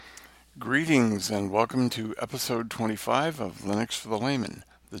Greetings and welcome to episode 25 of Linux for the Layman,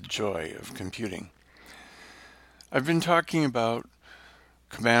 the joy of computing. I've been talking about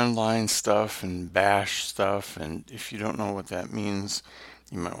command line stuff and bash stuff, and if you don't know what that means,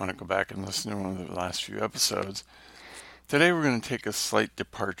 you might want to go back and listen to one of the last few episodes. Today we're going to take a slight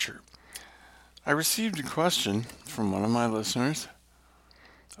departure. I received a question from one of my listeners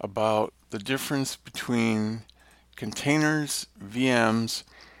about the difference between containers, VMs,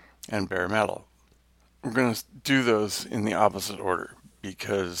 and bare metal. We're going to do those in the opposite order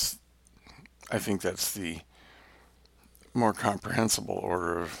because I think that's the more comprehensible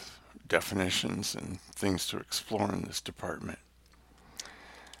order of definitions and things to explore in this department.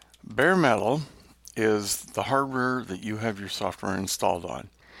 Bare metal is the hardware that you have your software installed on.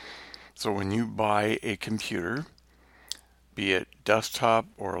 So when you buy a computer, be it desktop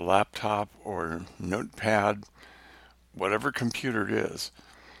or laptop or notepad, whatever computer it is,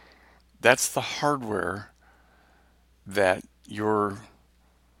 that's the hardware that your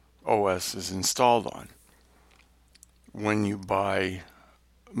OS is installed on. When you buy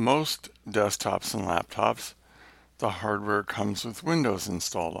most desktops and laptops, the hardware comes with Windows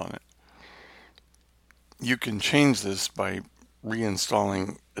installed on it. You can change this by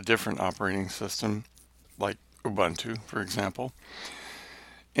reinstalling a different operating system, like Ubuntu, for example.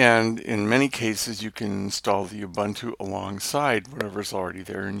 And in many cases, you can install the Ubuntu alongside whatever's already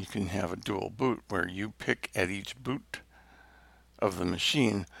there, and you can have a dual boot where you pick at each boot of the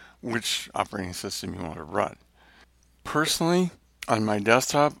machine which operating system you want to run. Personally, on my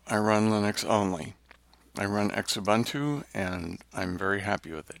desktop, I run Linux only. I run Xubuntu, and I'm very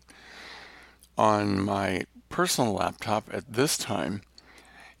happy with it. On my personal laptop at this time,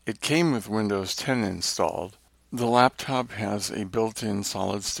 it came with Windows 10 installed. The laptop has a built-in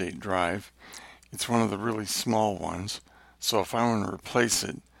solid-state drive. It's one of the really small ones, so if I want to replace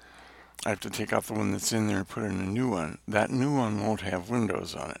it, I have to take out the one that's in there and put in a new one. That new one won't have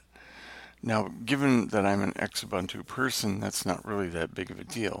Windows on it. Now, given that I'm an Xubuntu person, that's not really that big of a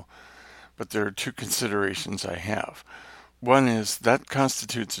deal. But there are two considerations I have. One is that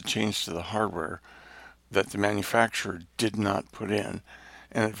constitutes a change to the hardware that the manufacturer did not put in,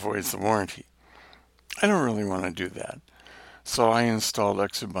 and it voids the warranty. I don't really want to do that. So I installed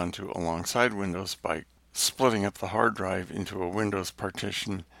Xubuntu alongside Windows by splitting up the hard drive into a Windows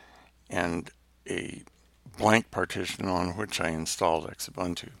partition and a blank partition on which I installed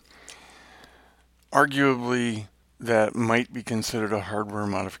Xubuntu. Arguably, that might be considered a hardware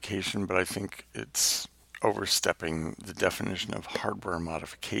modification, but I think it's overstepping the definition of hardware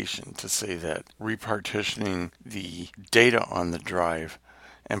modification to say that repartitioning the data on the drive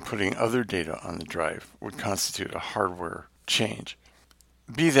and putting other data on the drive would constitute a hardware change.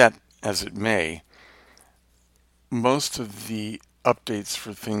 Be that as it may, most of the updates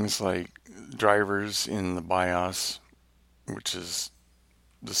for things like drivers in the BIOS, which is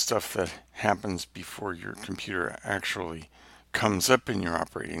the stuff that happens before your computer actually comes up in your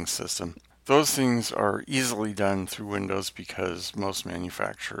operating system, those things are easily done through Windows because most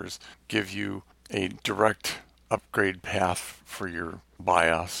manufacturers give you a direct upgrade path for your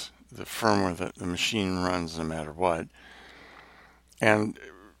BIOS, the firmware that the machine runs no matter what. And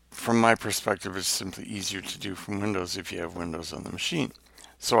from my perspective, it's simply easier to do from Windows if you have Windows on the machine.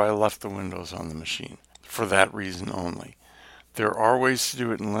 So I left the Windows on the machine for that reason only. There are ways to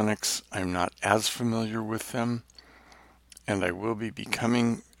do it in Linux. I'm not as familiar with them, and I will be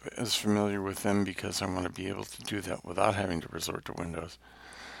becoming as familiar with them because I want to be able to do that without having to resort to Windows.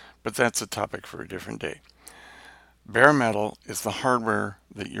 But that's a topic for a different day. Bare metal is the hardware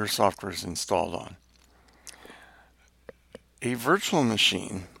that your software is installed on. A virtual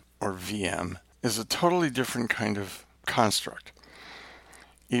machine, or VM, is a totally different kind of construct.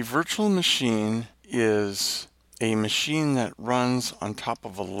 A virtual machine is a machine that runs on top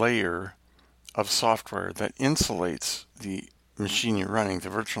of a layer of software that insulates the machine you're running, the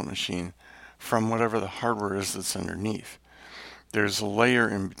virtual machine, from whatever the hardware is that's underneath. There's a layer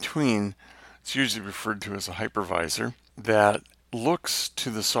in between, it's usually referred to as a hypervisor, that looks to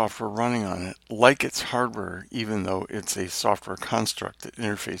the software running on it like it's hardware, even though it's a software construct that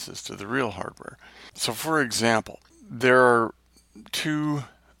interfaces to the real hardware. So for example, there are two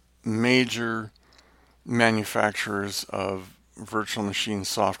major manufacturers of virtual machine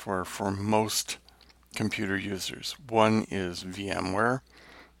software for most computer users. One is VMware.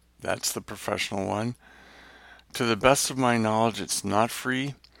 That's the professional one. To the best of my knowledge, it's not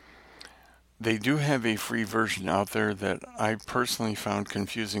free. They do have a free version out there that I personally found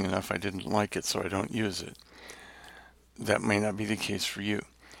confusing enough I didn't like it, so I don't use it. That may not be the case for you.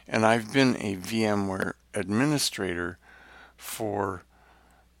 And I've been a VMware administrator for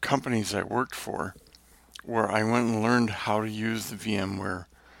companies I worked for where I went and learned how to use the VMware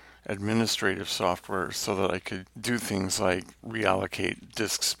administrative software so that I could do things like reallocate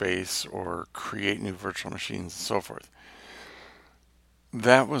disk space or create new virtual machines and so forth.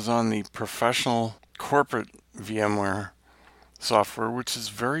 That was on the professional corporate VMware software, which is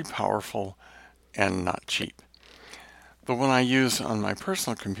very powerful and not cheap. The one I use on my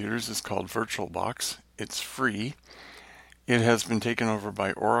personal computers is called VirtualBox. It's free. It has been taken over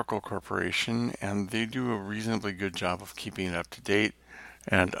by Oracle Corporation, and they do a reasonably good job of keeping it up to date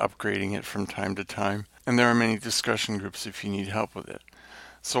and upgrading it from time to time. And there are many discussion groups if you need help with it.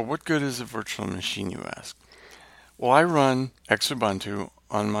 So what good is a virtual machine, you ask? Well, I run Xubuntu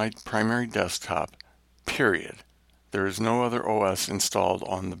on my primary desktop, period. There is no other OS installed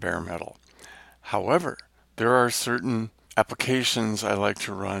on the bare metal. However, there are certain applications I like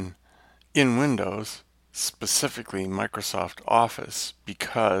to run in Windows, specifically Microsoft Office,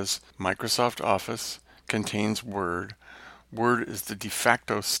 because Microsoft Office contains Word. Word is the de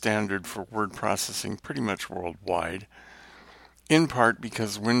facto standard for word processing pretty much worldwide, in part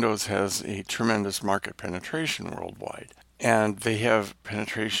because Windows has a tremendous market penetration worldwide. And they have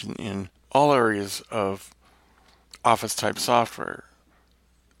penetration in all areas of Office type software: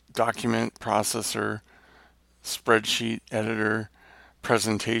 document processor, spreadsheet editor,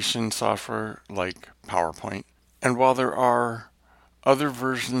 presentation software like PowerPoint. And while there are other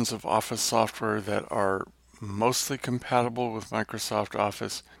versions of Office software that are mostly compatible with Microsoft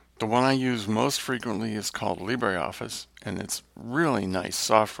Office, the one I use most frequently is called LibreOffice, and it's really nice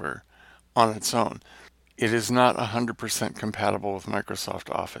software on its own. It is not 100% compatible with Microsoft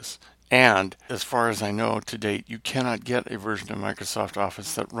Office. And as far as I know to date, you cannot get a version of Microsoft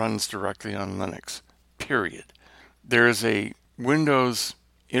Office that runs directly on Linux, period. There is a Windows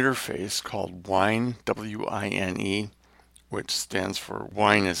interface called Wine, W-I-N-E, which stands for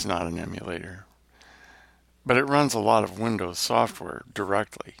Wine is not an emulator. But it runs a lot of Windows software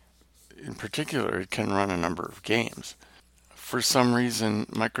directly. In particular, it can run a number of games. For some reason,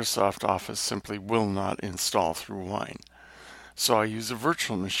 Microsoft Office simply will not install through Wine. So I use a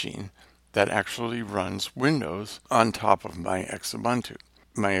virtual machine that actually runs Windows on top of my Xubuntu.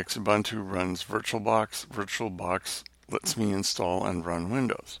 My Xubuntu runs VirtualBox. VirtualBox lets me install and run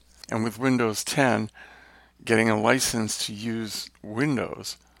Windows. And with Windows 10, getting a license to use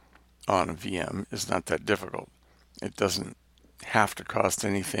Windows on a VM is not that difficult. It doesn't have to cost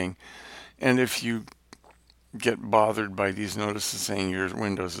anything. And if you get bothered by these notices saying your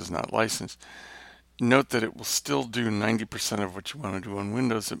Windows is not licensed, note that it will still do 90% of what you want to do on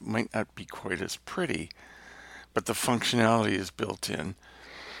Windows. It might not be quite as pretty, but the functionality is built in.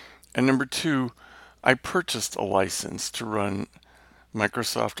 And number two, I purchased a license to run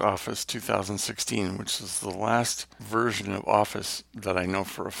Microsoft Office 2016, which is the last version of Office that I know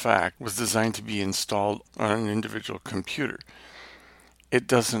for a fact was designed to be installed on an individual computer. It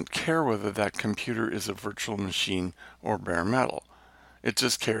doesn't care whether that computer is a virtual machine or bare metal. It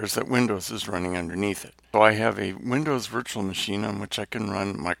just cares that Windows is running underneath it. So I have a Windows virtual machine on which I can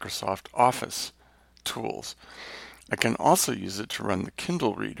run Microsoft Office tools. I can also use it to run the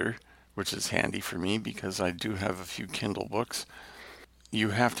Kindle Reader, which is handy for me because I do have a few Kindle books.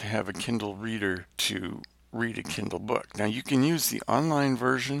 You have to have a Kindle Reader to read a Kindle book. Now you can use the online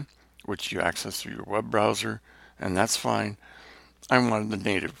version, which you access through your web browser, and that's fine. I wanted the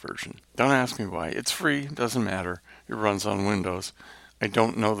native version. Don't ask me why. It's free, doesn't matter. It runs on Windows. I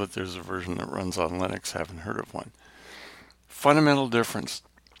don't know that there's a version that runs on Linux. Haven't heard of one. Fundamental difference.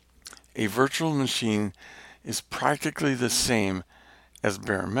 A virtual machine is practically the same as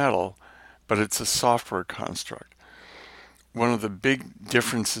bare metal, but it's a software construct. One of the big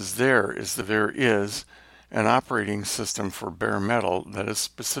differences there is that there is an operating system for bare metal that is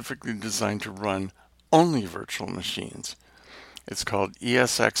specifically designed to run only virtual machines. It's called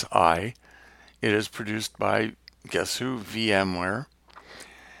ESXi. It is produced by, guess who? VMware.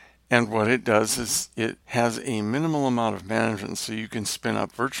 And what it does is it has a minimal amount of management, so you can spin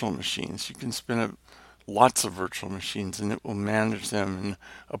up virtual machines. You can spin up lots of virtual machines, and it will manage them and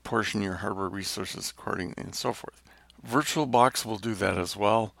apportion your hardware resources accordingly and so forth. VirtualBox will do that as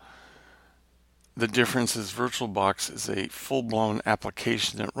well. The difference is VirtualBox is a full-blown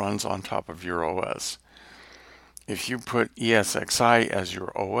application that runs on top of your OS. If you put ESXi as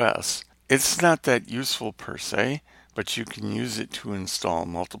your OS, it's not that useful per se, but you can use it to install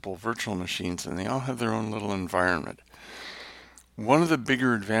multiple virtual machines, and they all have their own little environment. One of the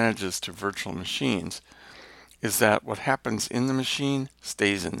bigger advantages to virtual machines is that what happens in the machine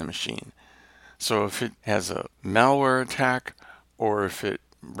stays in the machine. So if it has a malware attack, or if it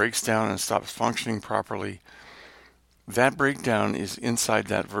breaks down and stops functioning properly, That breakdown is inside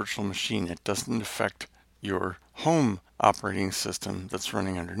that virtual machine. It doesn't affect your home operating system that's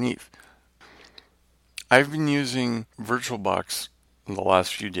running underneath. I've been using VirtualBox in the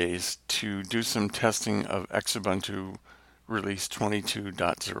last few days to do some testing of Xubuntu release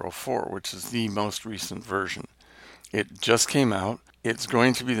 22.04, which is the most recent version. It just came out. It's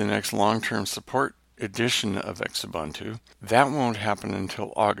going to be the next long-term support edition of Xubuntu. That won't happen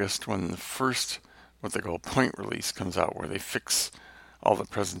until August, when the first, what they call point release, comes out, where they fix all the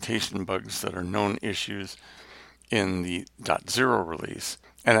presentation bugs that are known issues in the .0 release.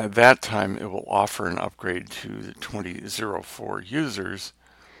 And at that time, it will offer an upgrade to the 20.04 users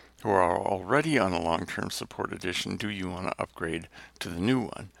who are already on a long-term support edition. Do you want to upgrade to the new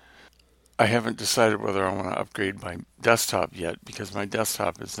one? I haven't decided whether I want to upgrade my desktop yet, because my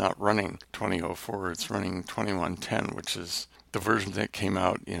desktop is not running 20.04, it's running 21.10, which is the version that came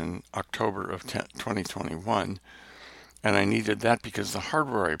out in October of 2021. And I needed that because the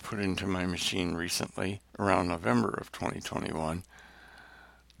hardware I put into my machine recently, around November of 2021,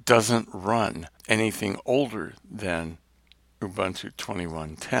 doesn't run anything older than Ubuntu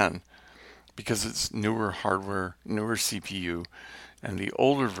 21.10 because it's newer hardware, newer CPU, and the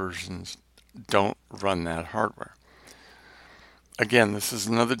older versions don't run that hardware. Again, this is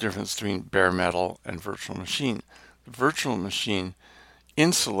another difference between bare metal and virtual machine. The virtual machine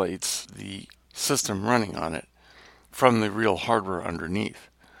insulates the system running on it from the real hardware underneath.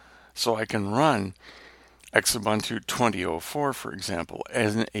 So I can run Xubuntu 20.04, for example,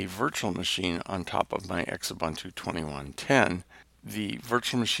 as a virtual machine on top of my Xubuntu 21.10. The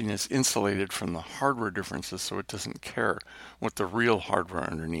virtual machine is insulated from the hardware differences, so it doesn't care what the real hardware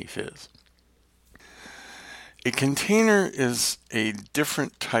underneath is. A container is a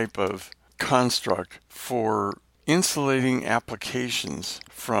different type of construct for insulating applications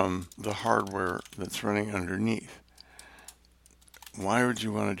from the hardware that's running underneath. Why would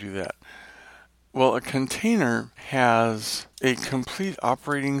you want to do that? Well, a container has a complete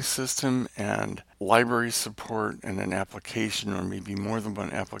operating system and library support and an application, or maybe more than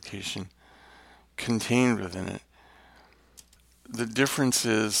one application, contained within it. The difference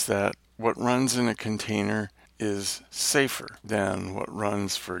is that what runs in a container is safer than what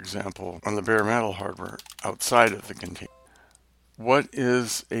runs, for example, on the bare metal hardware outside of the container. What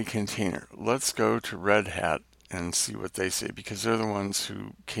is a container? Let's go to Red Hat and see what they say, because they're the ones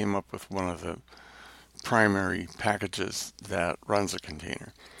who came up with one of the primary packages that runs a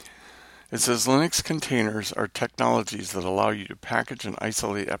container. It says Linux containers are technologies that allow you to package and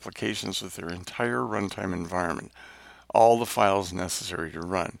isolate applications with their entire runtime environment, all the files necessary to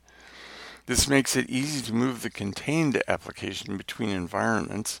run. This makes it easy to move the contained application between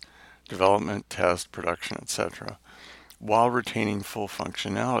environments, development, test, production, etc., while retaining full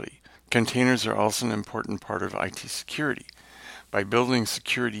functionality. Containers are also an important part of IT security. By building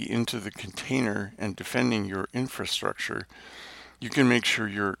security into the container and defending your infrastructure, you can make sure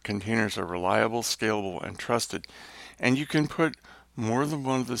your containers are reliable, scalable, and trusted. And you can put more than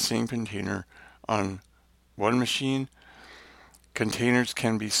one of the same container on one machine. Containers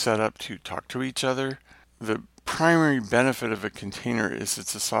can be set up to talk to each other. The primary benefit of a container is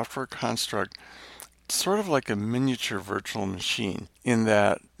it's a software construct, sort of like a miniature virtual machine, in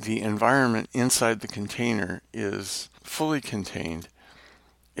that the environment inside the container is fully contained.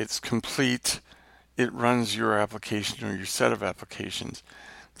 It's complete. It runs your application or your set of applications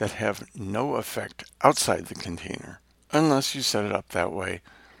that have no effect outside the container, unless you set it up that way.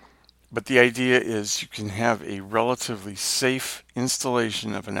 But the idea is you can have a relatively safe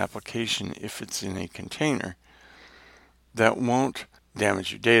installation of an application if it's in a container that won't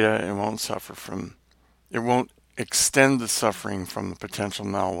damage your data, it won't extend the suffering from a potential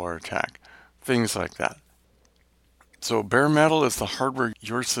malware attack, things like that. So bare metal is the hardware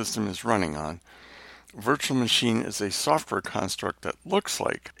your system is running on. Virtual machine is a software construct that looks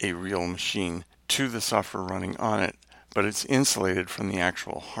like a real machine to the software running on it, but it's insulated from the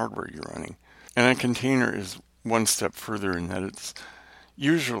actual hardware you're running. And a container is one step further in that it's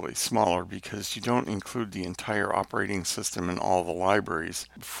usually smaller because you don't include the entire operating system and all the libraries.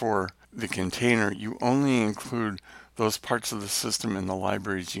 For the container, you only include those parts of the system and the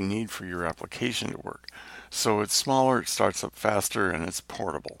libraries you need for your application to work. So it's smaller, it starts up faster, and it's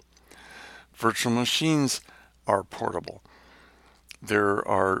portable. Virtual machines are portable. There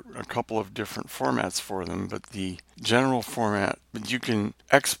are a couple of different formats for them, but the general format, you can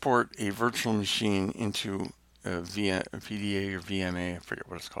export a virtual machine into a PDA or VMA, I forget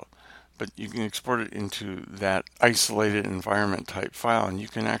what it's called, but you can export it into that isolated environment type file, and you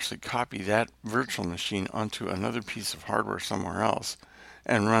can actually copy that virtual machine onto another piece of hardware somewhere else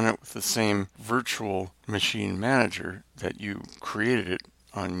and run it with the same virtual machine manager that you created it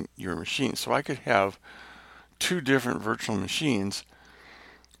on your machine. So I could have two different virtual machines,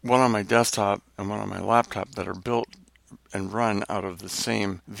 one on my desktop and one on my laptop, that are built and run out of the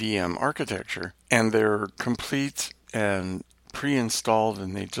same VM architecture, and they're complete and pre-installed,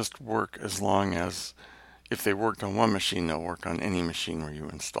 and they just work as long as if they worked on one machine, they'll work on any machine where you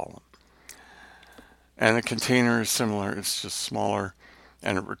install them. And the container is similar, it's just smaller,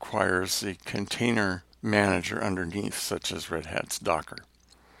 and it requires a container manager underneath, such as Red Hat's Docker.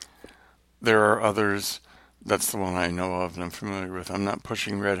 There are others. That's the one I know of and I'm familiar with. I'm not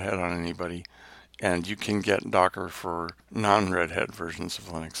pushing Red Hat on anybody, and you can get Docker for non-Red Hat versions of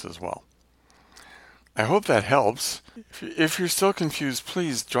Linux as well. I hope that helps. If you're still confused,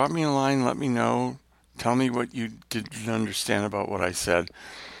 please drop me a line, let me know, tell me what you didn't understand about what I said,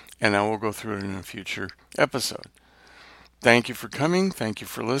 and I will go through it in a future episode. Thank you for coming. Thank you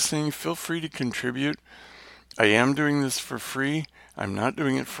for listening. Feel free to contribute. I am doing this for free. I'm not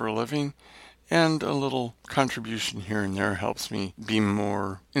doing it for a living. And a little contribution here and there helps me be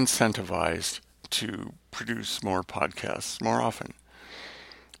more incentivized to produce more podcasts more often.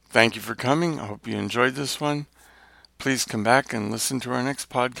 Thank you for coming. I hope you enjoyed this one. Please come back and listen to our next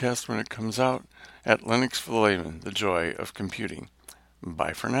podcast when it comes out at Linux for the Layman, The Joy of Computing.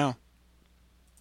 Bye for now.